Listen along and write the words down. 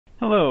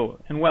Hello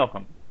and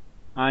welcome.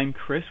 I'm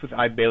Chris with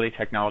iBailey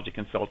Technology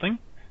Consulting,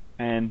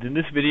 and in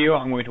this video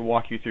I'm going to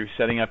walk you through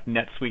setting up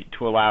NetSuite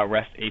to allow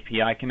REST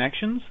API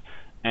connections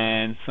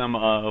and some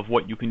of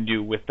what you can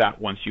do with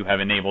that once you have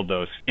enabled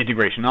those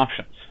integration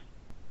options.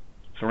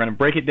 So we're going to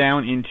break it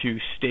down into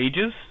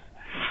stages,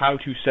 how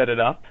to set it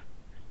up,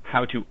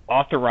 how to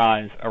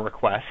authorize a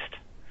request,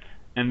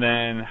 and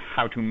then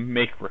how to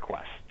make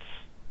requests.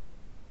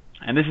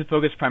 And this is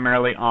focused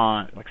primarily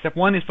on, step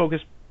one is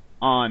focused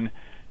on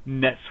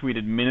NetSuite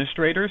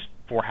administrators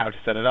for how to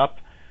set it up.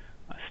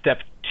 Step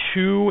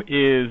two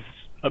is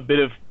a bit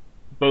of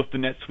both the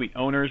NetSuite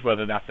owners,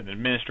 whether that's an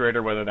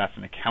administrator, whether that's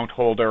an account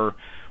holder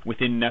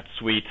within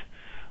NetSuite,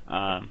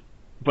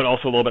 but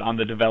also a little bit on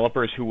the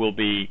developers who will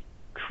be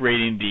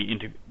creating the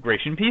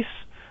integration piece.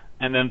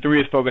 And then three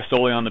is focused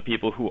solely on the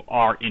people who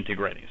are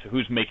integrating, so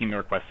who's making the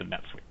requests in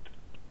NetSuite.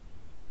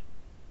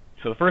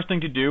 So the first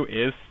thing to do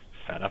is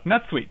set up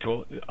NetSuite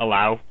to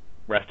allow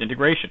REST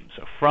integration.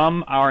 So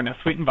from our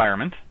NetSuite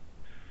environment,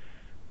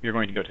 you're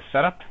going to go to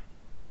Setup,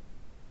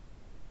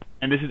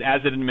 and this is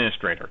as an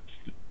administrator.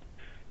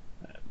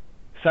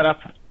 Setup,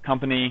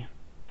 Company,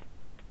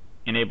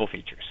 Enable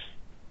Features.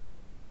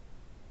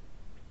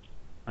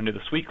 Under the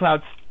Suite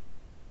Clouds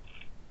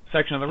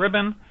section of the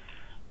ribbon,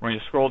 we're going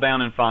to scroll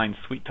down and find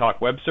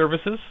SuiteTalk Web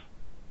Services.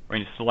 We're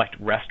going to select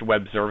REST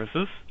Web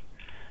Services.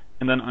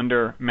 And then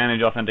under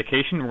Manage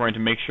Authentication, we're going to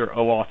make sure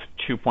OAuth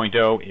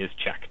 2.0 is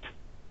checked.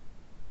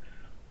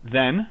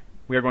 Then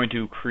we are going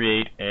to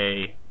create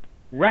a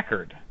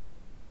record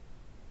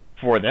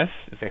for this,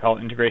 as they call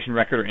it, integration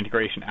record or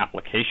integration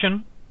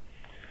application.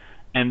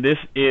 And this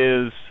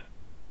is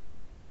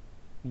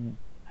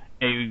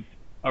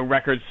a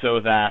record so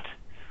that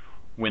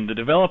when the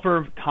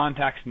developer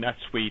contacts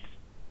NetSuite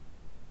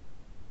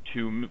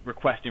to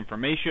request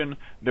information,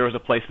 there is a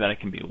place that it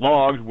can be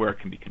logged, where it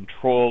can be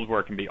controlled, where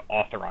it can be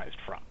authorized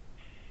from.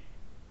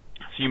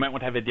 So you might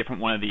want to have a different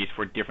one of these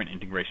for different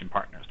integration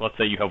partners. Let's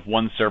say you have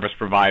one service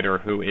provider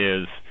who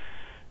is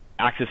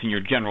accessing your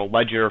general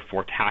ledger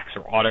for tax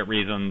or audit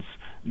reasons.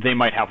 They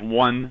might have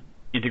one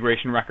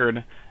integration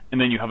record,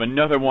 and then you have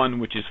another one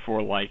which is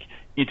for like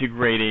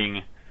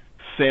integrating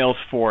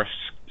Salesforce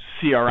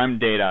CRM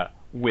data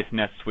with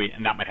NetSuite,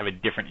 and that might have a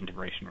different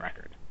integration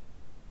record.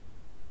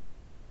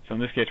 So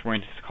in this case, we're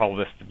going to call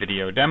this the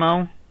video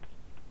demo.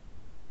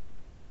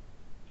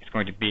 It's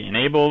going to be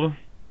enabled.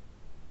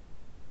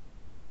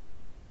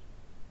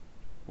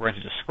 We're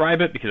going to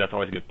describe it because that's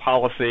always a good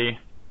policy.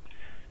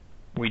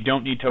 We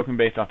don't need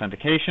token-based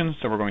authentication,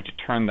 so we're going to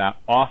turn that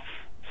off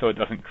so it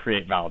doesn't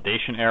create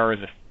validation errors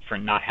for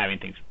not having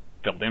things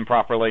filled in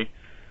properly.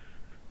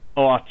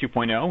 OAuth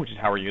 2.0, which is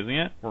how we're using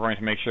it, we're going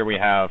to make sure we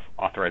have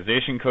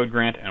authorization code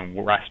grant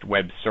and REST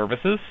Web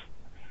Services.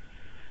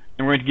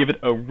 And we're going to give it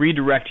a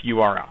redirect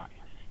URI.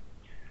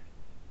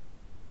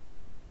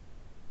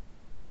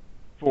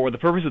 For the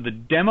purpose of the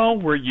demo,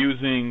 we're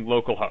using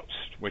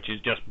localhost, which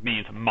just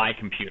means my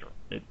computer.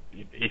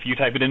 If you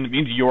type it in, it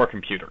means your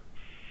computer.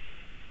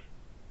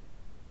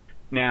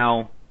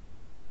 Now,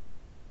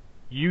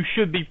 you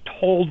should be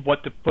told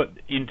what to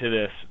put into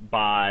this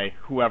by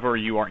whoever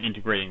you are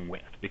integrating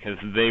with, because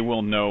they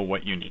will know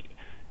what you need.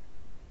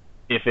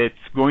 If it's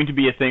going to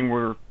be a thing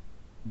where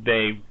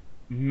they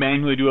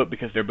manually do it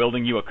because they're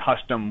building you a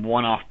custom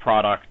one-off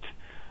product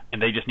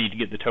and they just need to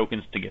get the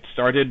tokens to get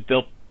started,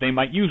 they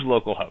might use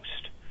localhost.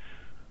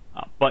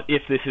 But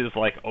if this is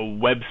like a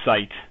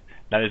website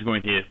that is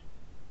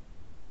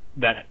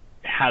that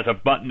has a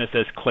button that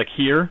says click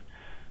here,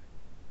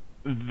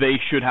 they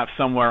should have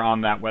somewhere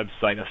on that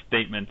website a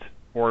statement,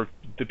 or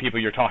the people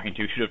you're talking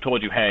to should have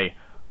told you, hey,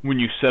 when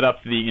you set up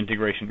the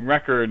integration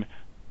record,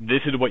 this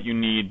is what you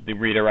need the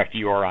redirect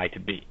URI to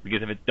be.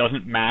 Because if it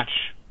doesn't match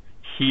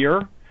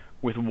here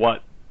with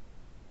what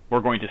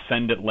we're going to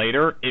send it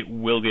later, it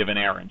will give an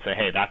error and say,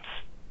 hey,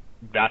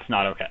 that's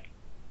not okay.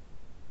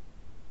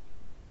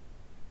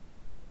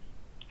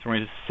 So we're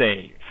going to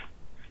save.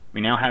 We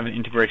now have an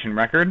integration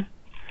record,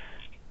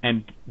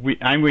 and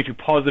I'm going to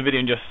pause the video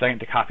in just a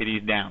second to copy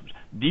these down.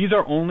 These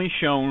are only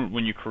shown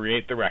when you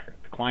create the record,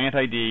 the client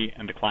ID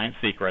and the client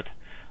secret.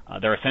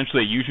 They're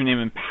essentially a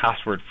username and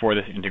password for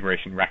this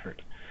integration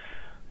record.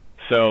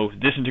 So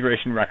this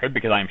integration record,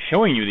 because I'm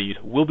showing you these,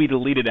 will be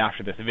deleted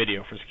after this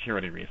video for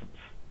security reasons.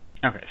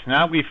 Okay, so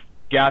now we've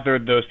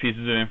gathered those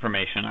pieces of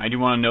information. I do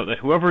want to note that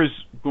whoever is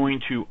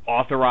going to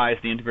authorize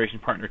the integration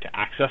partner to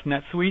access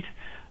NetSuite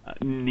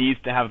needs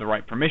to have the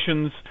right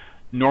permissions.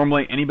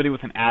 Normally, anybody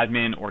with an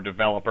admin or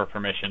developer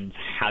permissions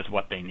has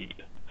what they need.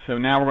 So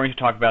now we're going to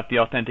talk about the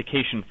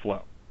authentication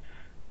flow.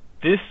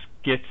 This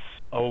gets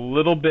a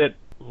little bit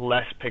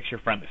less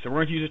picture-friendly. So we're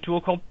going to use a tool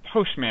called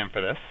Postman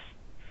for this.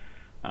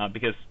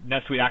 Because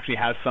NetSuite actually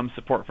has some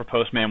support for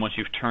Postman once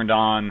you've turned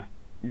on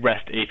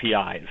REST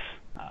APIs.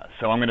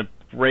 So I'm going to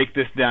break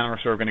this down, or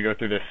so we're going to go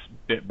through this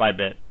bit by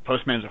bit.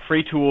 Postman is a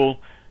free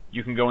tool.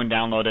 You can go and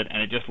download it,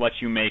 and it just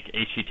lets you make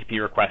HTTP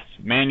requests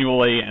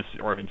manually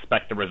or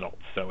inspect the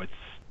results. So it's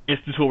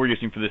the tool we're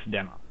using for this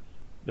demo.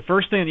 The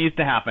first thing that needs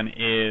to happen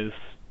is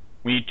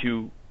we need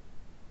to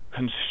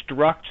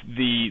construct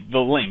the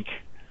link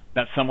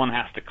that someone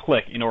has to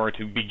click in order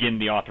to begin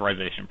the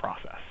authorization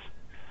process.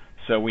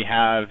 So we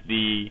have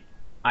the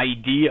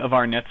ID of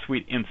our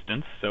NetSuite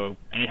instance. So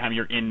anytime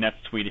you're in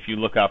NetSuite, if you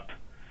look up,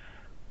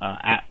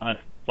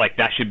 like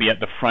that should be at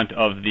the front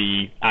of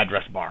the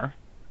address bar.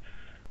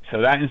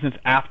 So that instance,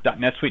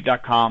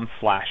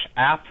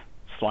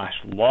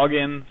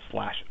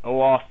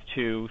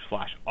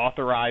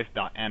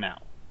 app.netsuite.com/app/login/OAuth2/authorize.nl.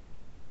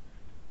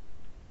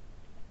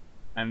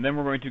 And then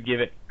we're going to give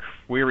it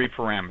query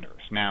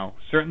parameters. Now,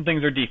 certain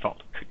things are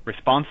default.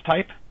 Response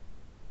type,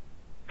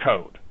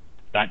 code.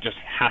 That just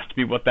has to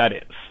be what that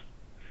is.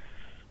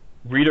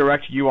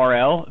 Redirect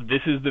URL,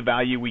 this is the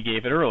value we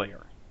gave it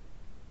earlier.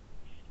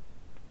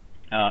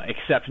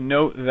 Except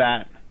note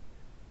that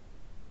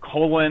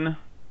colon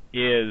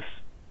is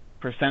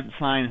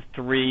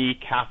 %3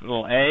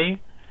 capital A,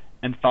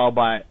 and followed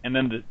by, and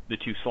then the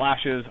two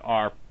slashes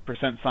are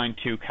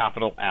 %2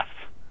 capital F,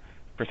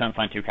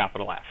 %2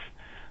 capital F.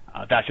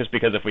 That's just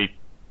because if we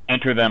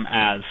enter them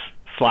as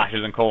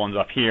slashes and colons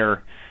up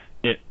here,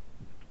 it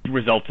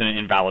results in an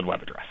invalid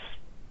web address.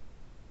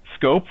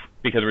 Scope,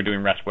 because we're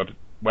doing REST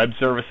web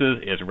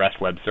services, is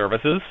REST web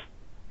services.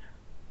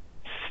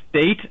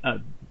 State,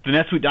 the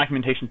NetSuite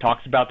documentation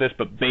talks about this,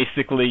 but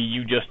basically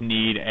you just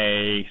need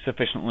a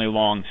sufficiently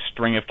long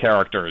string of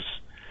characters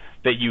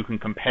that you can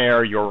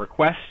compare your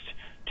request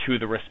to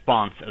the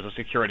response as a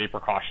security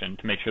precaution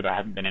to make sure there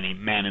haven't been any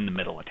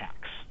man-in-the-middle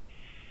attacks.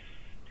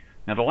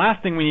 Now the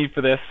last thing we need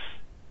for this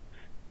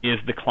is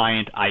the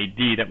client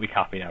ID that we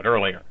copied out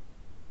earlier.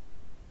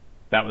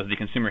 That was the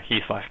consumer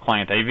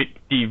key/client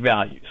ID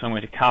value. So I'm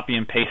going to copy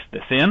and paste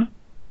this in,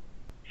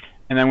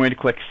 and I'm going to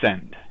click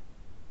Send.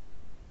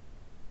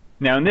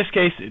 Now in this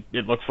case,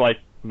 it looks like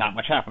not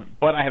much happened,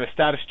 but I have a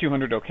status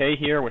 200 OK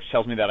here, which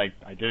tells me that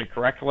I did it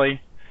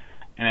correctly.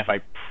 And if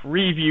I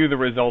preview the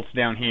results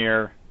down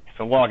here, it's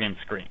a login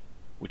screen,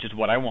 which is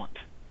what I want.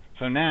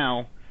 So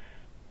now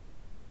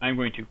I'm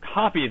going to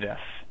copy this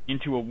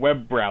into a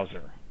web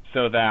browser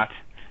so that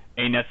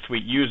a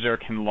NetSuite user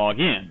can log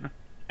in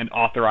and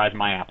authorize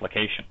my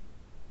application.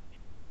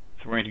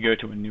 So we're going to go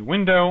to a new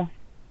window.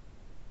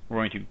 We're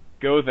going to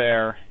go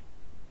there,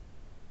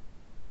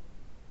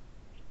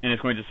 and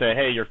it's going to say,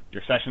 hey, your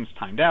session's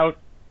timed out.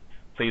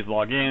 Please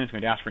log in. It's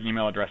going to ask for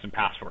email address and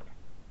password.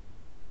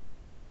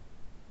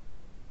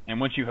 And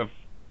once you have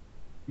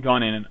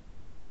gone in and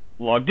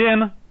logged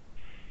in,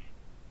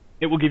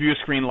 it will give you a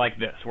screen like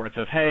this, where it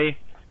says, hey,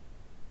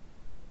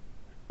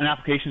 an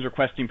application is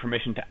requesting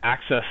permission to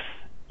access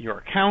your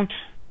account.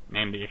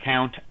 Name the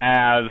account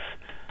as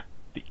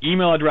the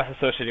email address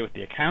associated with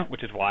the account,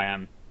 which is why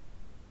I'm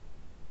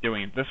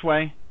doing it this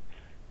way.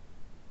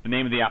 The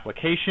name of the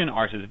application,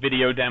 ours is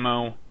video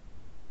demo,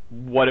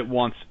 what it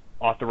wants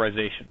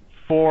authorization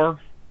for.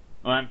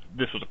 Well,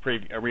 this was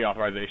a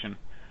reauthorization.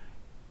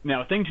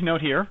 Now, a thing to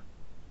note here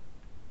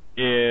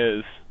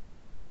is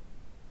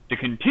the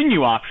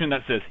continue option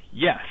that says,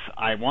 yes,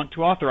 I want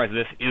to authorize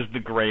this, is the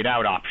grayed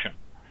out option.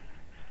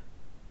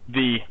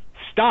 The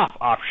stop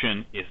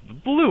option is the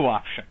blue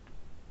option.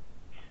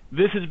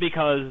 This is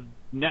because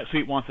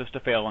NetSuite wants us to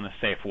fail in a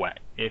safe way.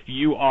 If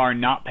you are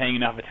not paying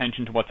enough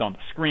attention to what's on the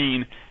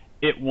screen,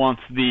 it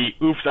wants the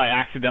oops, I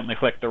accidentally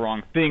clicked the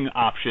wrong thing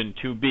option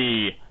to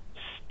be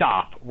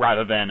stop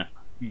rather than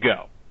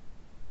go.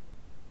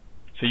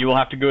 So you will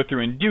have to go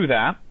through and do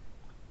that,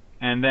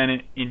 and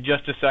then in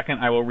just a second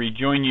I will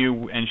rejoin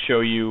you and show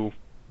you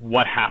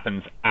what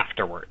happens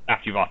afterward,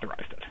 after you've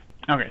authorized it.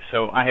 Okay,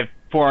 so I have,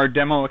 for our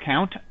demo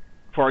account,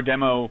 for our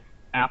demo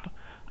app,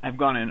 I've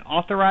gone and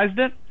authorized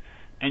it,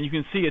 and you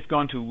can see it's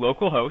gone to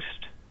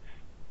localhost.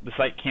 The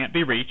site can't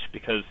be reached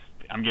because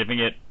I'm giving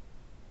it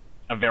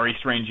a very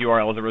strange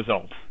URL as a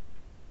result.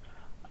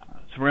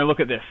 So we're going to look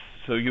at this.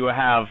 So you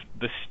have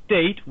the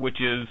state,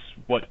 which is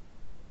what,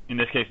 in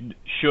this case,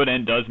 should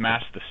and does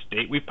match the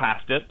state we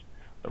passed it,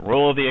 the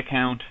role of the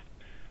account,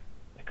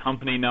 the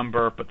company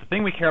number, but the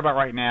thing we care about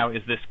right now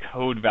is this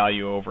code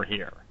value over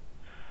here.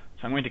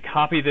 So I'm going to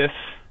copy this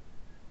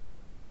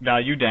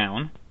value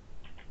down,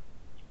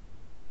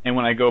 and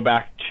when I go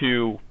back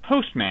to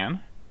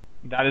Postman,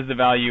 that is the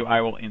value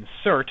I will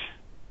insert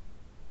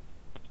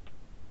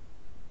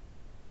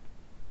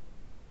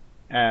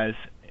as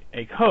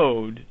a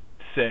code,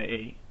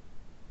 say,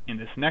 in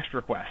this next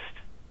request,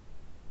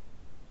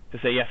 to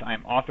say, yes, I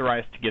am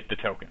authorized to get the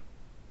token.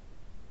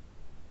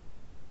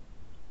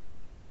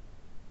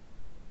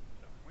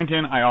 So I went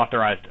in, I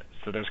authorized it.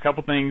 So there's a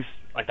couple things,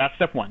 like that's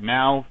step one.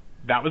 Now,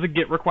 that was a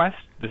GET request.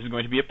 This is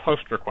going to be a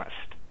POST request.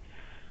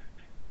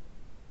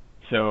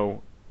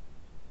 So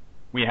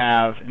we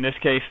have, in this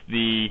case,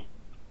 the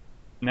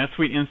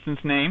NetSuite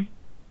instance name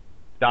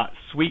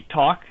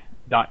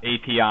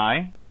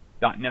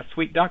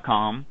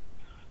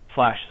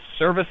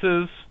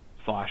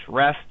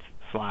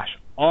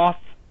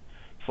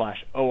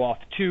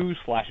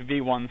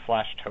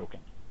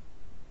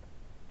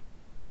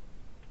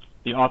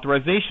The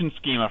authorization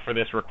schema for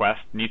this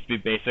request needs to be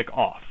basic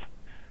auth.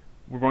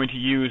 We're going to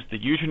use the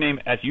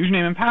username as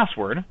username and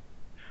password.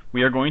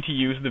 We are going to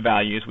use the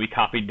values we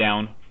copied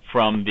down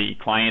from the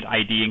client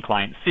ID and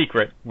client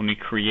secret when we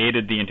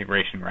created the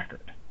integration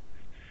record.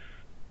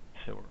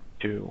 So we're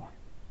going to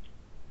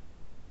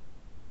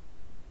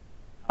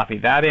copy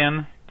that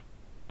in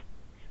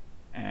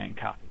and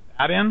copy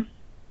that in.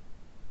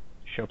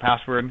 Show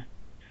password.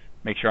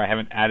 Make sure I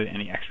haven't added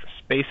any extra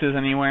spaces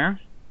anywhere.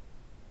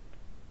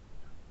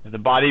 As the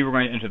body, we're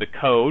going to enter the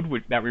code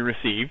that we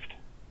received,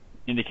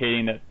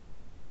 indicating that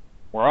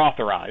we're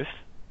authorized.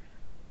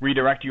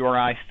 Redirect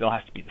URI still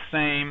has to be the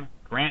same.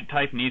 Grant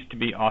type needs to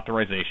be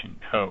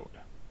authorization code.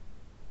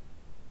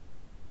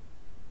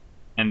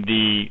 And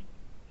the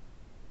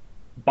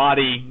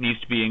body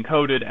needs to be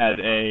encoded as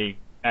a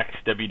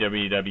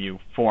XWWW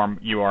form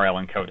URL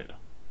encoded.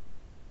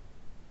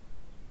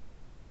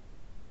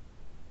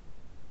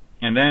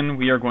 And then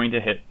we are going to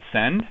hit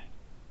send.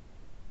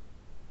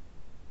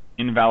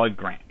 Invalid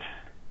grant.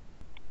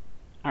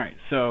 All right,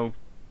 so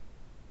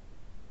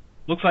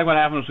looks like what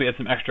happened was we had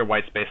some extra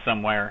white space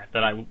somewhere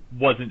that I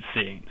wasn't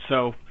seeing.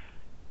 So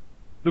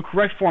the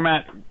correct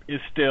format is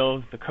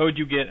still the code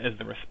you get as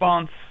the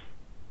response,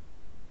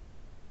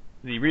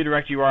 the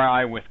redirect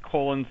URI with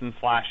colons and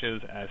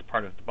slashes as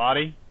part of the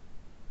body,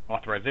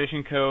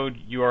 authorization code,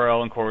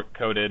 URL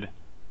encoded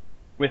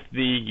with the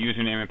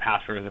username and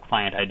password as the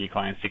client ID,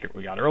 client secret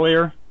we got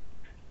earlier,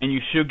 and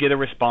you should get a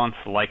response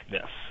like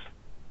this.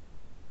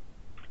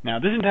 Now,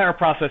 this entire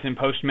process in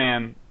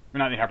Postman, or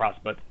not the entire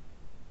process, but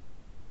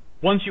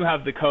once you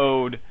have the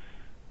code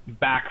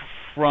back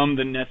from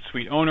the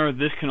NetSuite owner,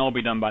 this can all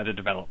be done by the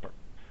developer.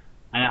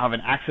 I now have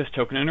an access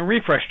token and a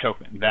refresh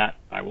token that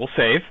I will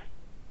save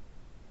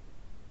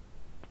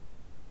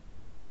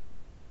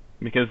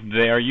because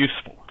they are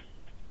useful.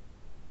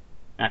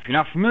 Now, if you're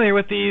not familiar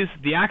with these,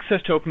 the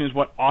access token is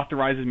what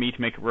authorizes me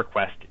to make a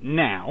request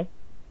now.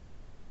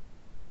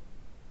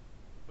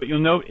 But you'll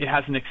note it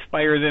has an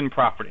expires in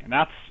property, and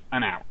that's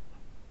an hour.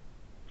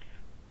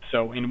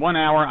 So in 1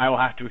 hour, I will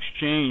have to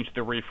exchange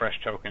the refresh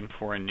token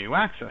for a new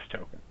access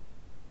token.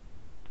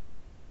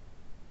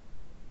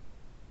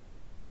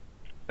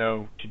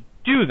 So to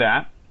do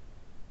that,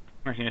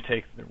 we're going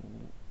to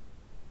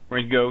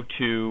go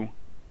to,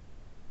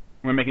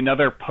 we're going to make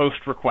another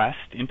post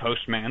request in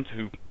Postman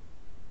to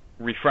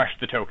refresh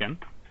the token.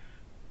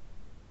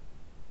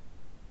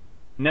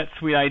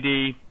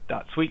 NetSuite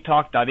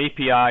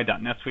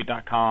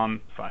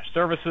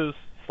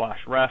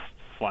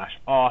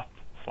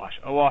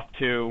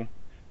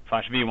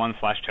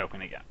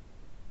id.suitetalk.api.netsuite.com/services/rest/auth/OAuth2/v1/token again.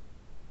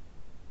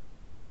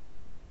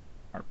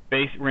 We're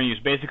going to use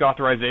basic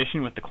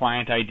authorization with the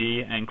client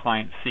ID and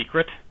client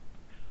secret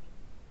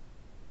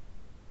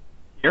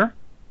here.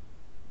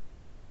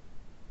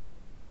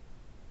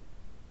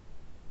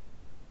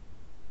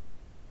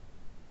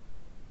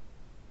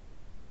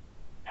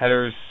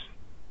 Headers,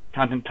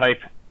 content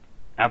type,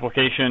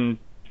 application,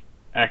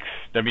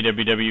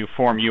 XWWW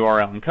form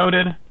URL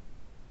encoded.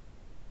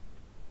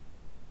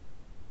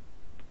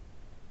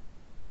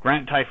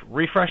 Grant type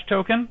refresh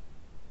token,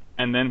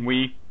 and then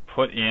we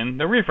put in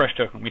the refresh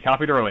token we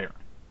copied earlier.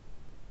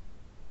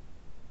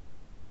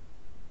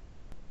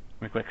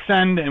 We click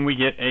send, and we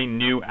get a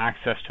new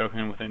access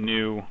token with a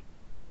new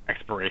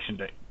expiration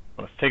date.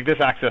 Let's take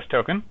this access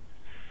token,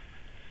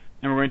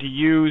 and we're going to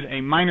use a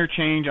minor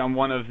change on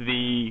one of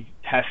the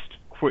test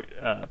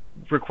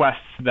requests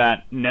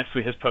that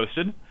NetSuite has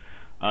posted.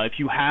 If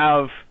you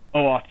have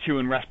OAuth2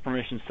 and REST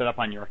permissions set up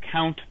on your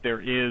account, there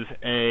is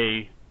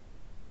a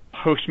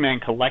Postman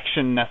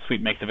collection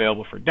NetSuite makes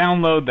available for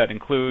download that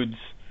includes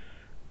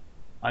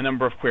a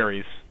number of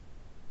queries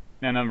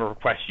and a number of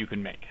requests you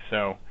can make.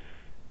 So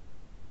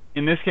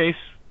in this case,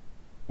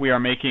 we are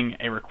making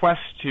a request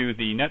to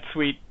the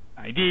NetSuite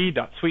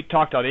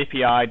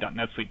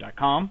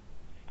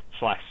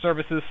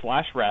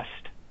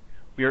id.suitetalk.api.netsuite.com/services/rest.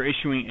 We are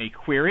issuing a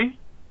query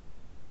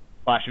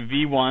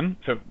 /v1,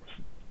 so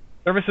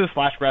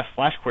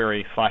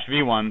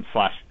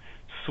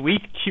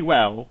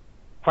services/rest/query/v1/suiteql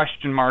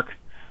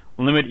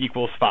 !limit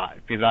equals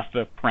 5, because that's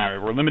the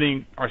parameter. We're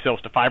limiting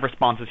ourselves to 5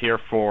 responses here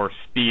for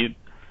speed.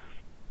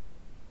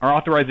 Our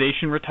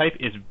authorization type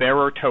is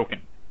bearer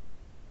token,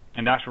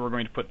 and that's where we're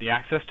going to put the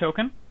access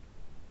token.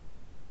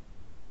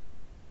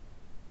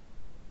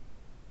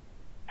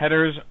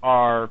 Headers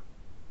are,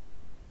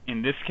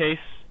 in this case,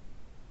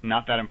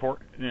 not that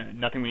important,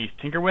 nothing we need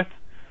to tinker with.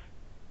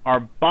 Our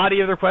body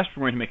of the request,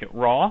 we're going to make it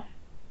raw.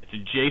 It's a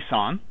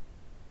JSON.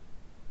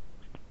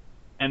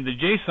 And the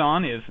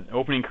JSON is an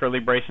opening curly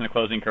brace and a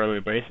closing curly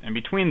brace, and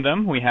between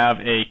them we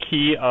have a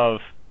key of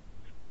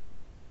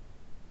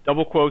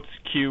double quotes,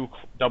 Q,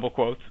 double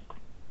quotes,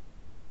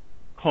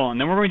 colon.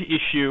 Then we're going to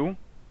issue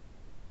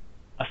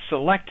a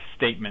select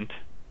statement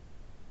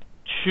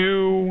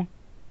to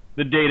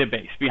the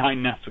database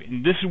behind NetSuite,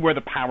 and this is where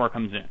the power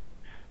comes in.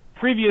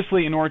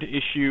 Previously, in order to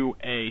issue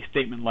a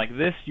statement like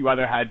this, you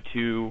either had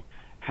to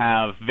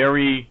have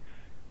very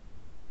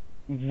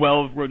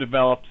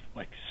well-developed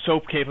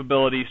SOAP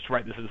capabilities to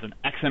write this as an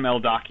XML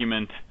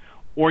document,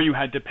 or you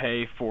had to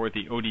pay for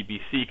the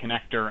ODBC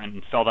connector and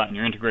install that in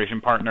your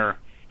integration partner.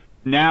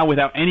 Now,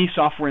 without any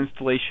software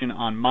installation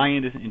on my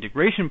end as an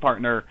integration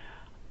partner,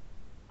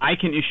 I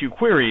can issue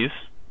queries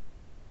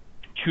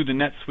to the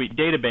NetSuite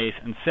database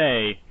and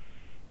say,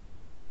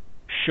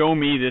 show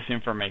me this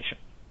information.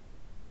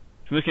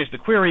 So in this case, the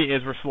query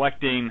is we're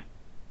selecting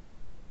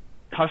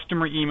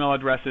customer email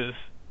addresses,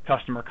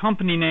 customer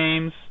company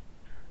names,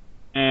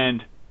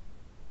 and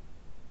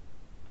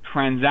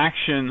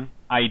transaction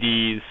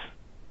IDs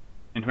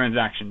and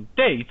transaction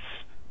dates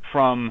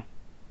from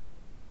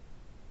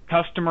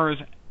customers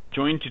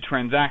joined to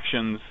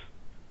transactions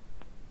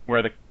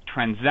where the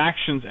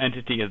transactions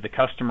entity is the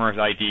customer's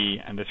ID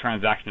and the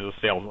transaction is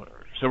a sales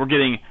order. So we're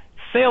getting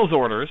sales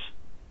orders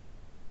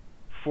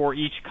for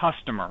each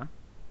customer,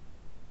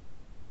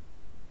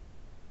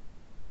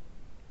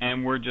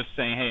 and we're just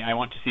saying, hey, I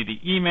want to see the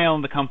email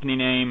and the company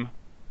name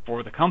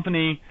for the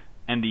company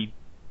and the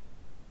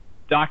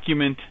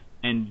document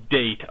and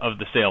date of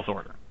the sales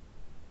order.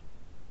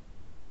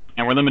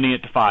 And we're limiting it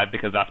to 5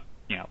 because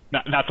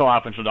that's all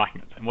potential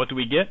documents. And what do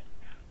we get?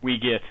 We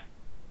get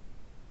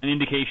an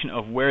indication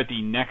of where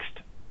the next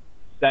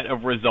set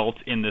of results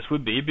in this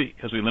would be,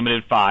 because we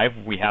limited 5,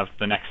 we have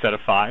the next set of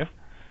 5,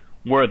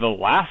 where the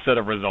last set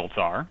of results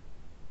are,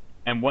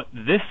 and what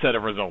this set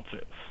of results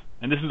is.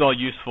 And this is all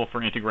useful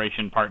for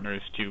integration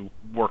partners to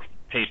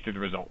paste through the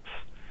results.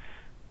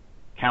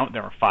 Count,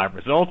 there are 5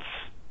 results.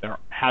 There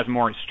has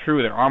more, it's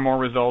true, there are more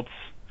results.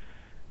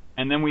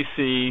 And then we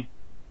see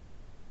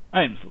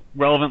items,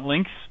 relevant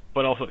links,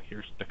 but also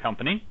here's the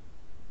company,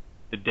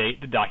 the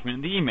date, the document,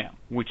 and the email,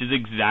 which is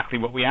exactly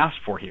what we asked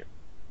for here.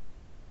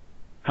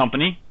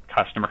 Company,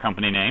 customer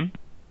company name,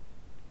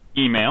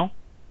 email,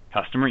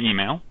 customer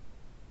email,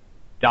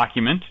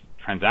 document,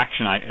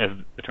 transaction as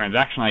the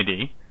transaction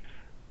ID,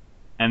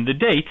 and the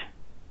date,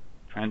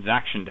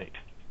 transaction date.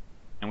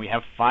 And we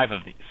have 5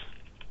 of these.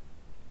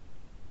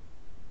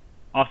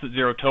 Offset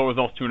 0, total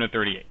results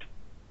 238.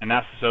 And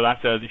so that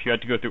says if you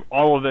had to go through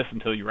all of this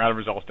until you were out of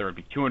results, there would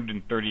be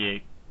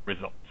 238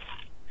 results.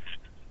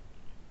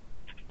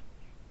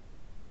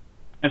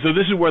 And so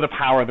this is where the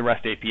power of the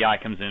REST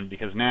API comes in,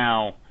 because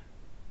now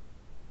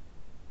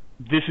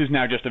this is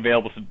now just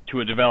available to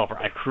a developer.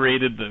 I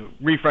created the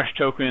refresh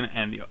token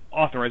and the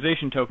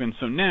authorization token,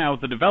 so now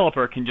the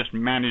developer can just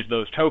manage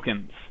those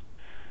tokens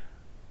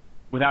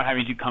without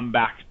having to come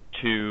back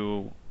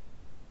to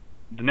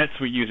the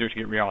NetSuite user to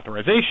get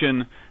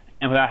reauthorization,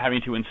 and without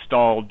having to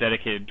install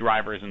dedicated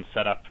drivers and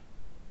set up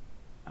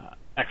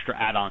extra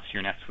add-ons to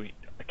your NetSuite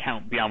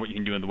account beyond what you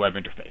can do in the web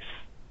interface.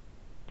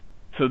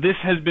 So this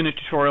has been a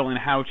tutorial on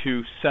how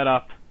to set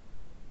up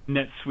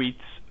NetSuite's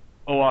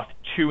OAuth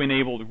 2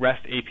 enabled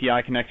REST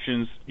API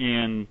connections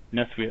in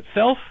NetSuite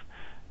itself,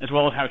 as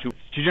well as how to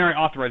generate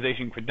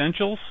authorization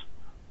credentials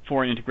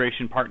for an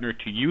integration partner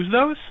to use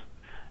those,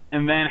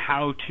 and then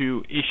how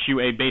to issue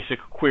a basic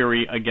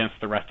query against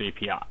the REST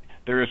API.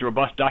 There is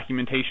robust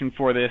documentation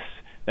for this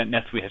that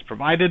NetSuite has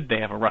provided. They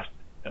have a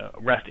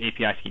REST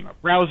API schema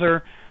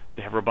browser.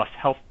 They have robust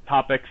health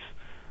topics.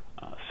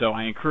 So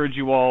I encourage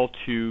you all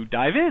to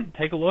dive in,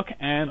 take a look,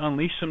 and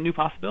unleash some new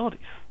possibilities.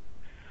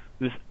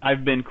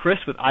 I've been Chris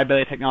with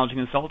iBelly Technology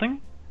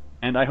Consulting,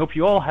 and I hope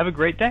you all have a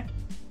great day.